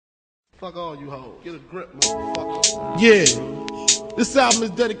Fuck all you hoes. Get a grip, motherfucker. Yeah. This album is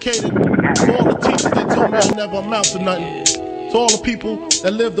dedicated to all the teachers that told me I never amount to nothing. To all the people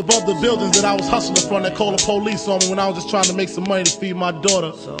that lived above the buildings that I was hustling from that called the police on me when I was just trying to make some money to feed my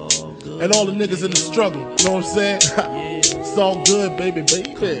daughter. And all the niggas in the struggle, you know what I'm saying? It's all good, baby,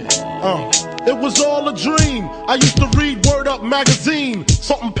 baby. It was all a dream. I used to read Word Up magazine,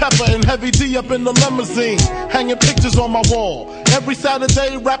 Salt and Pepper and Heavy D up in the limousine, hanging pictures on my wall. Every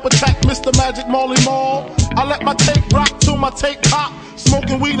Saturday, rap attack, Mr. Magic Marley Marl. I let my tape rock till my tape pop.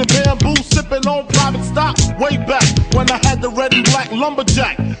 Smoking weed and bamboo, sipping on private stock. Way back when I had the red and black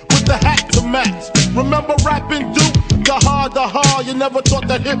lumberjack with the hat to match. Remember rapping Duke? The hard, you never thought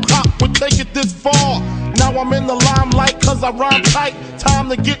that hip-hop would take it this far. Now I'm in the limelight cause I rhyme tight. Time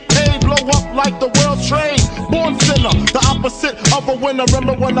to get paid, blow up like the world trade. Born sinner, the opposite of a winner.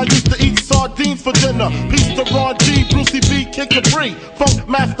 Remember when I used to eat sardines for dinner? Peace to Ron G, Brucey B, Kid Capri, Funk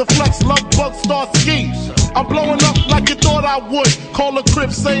Master Flex, Love Bug, Star Ski. I'm blowing up like you thought I would. Call a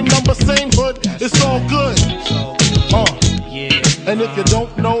crib, same number, same hood. It's all good. And if you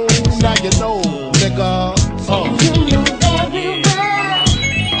don't know, now you know, nigga.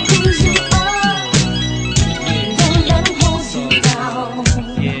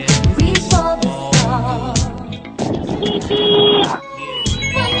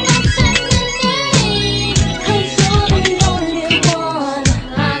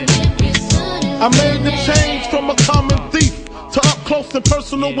 I made the change from a common thief to up close and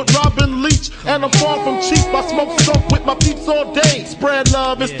personal with Robin Leach. And I'm far from cheap, I smoke soap with my peeps all day. Spread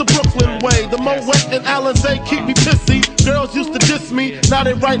love, it's the Brooklyn way. The Moet and Alizé keep me pissy. Girls used to diss me, now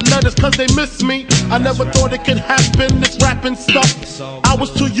they write letters cause they miss me. I never thought it could happen, this rapping stuff. I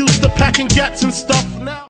was too used to packing gats and stuff. Now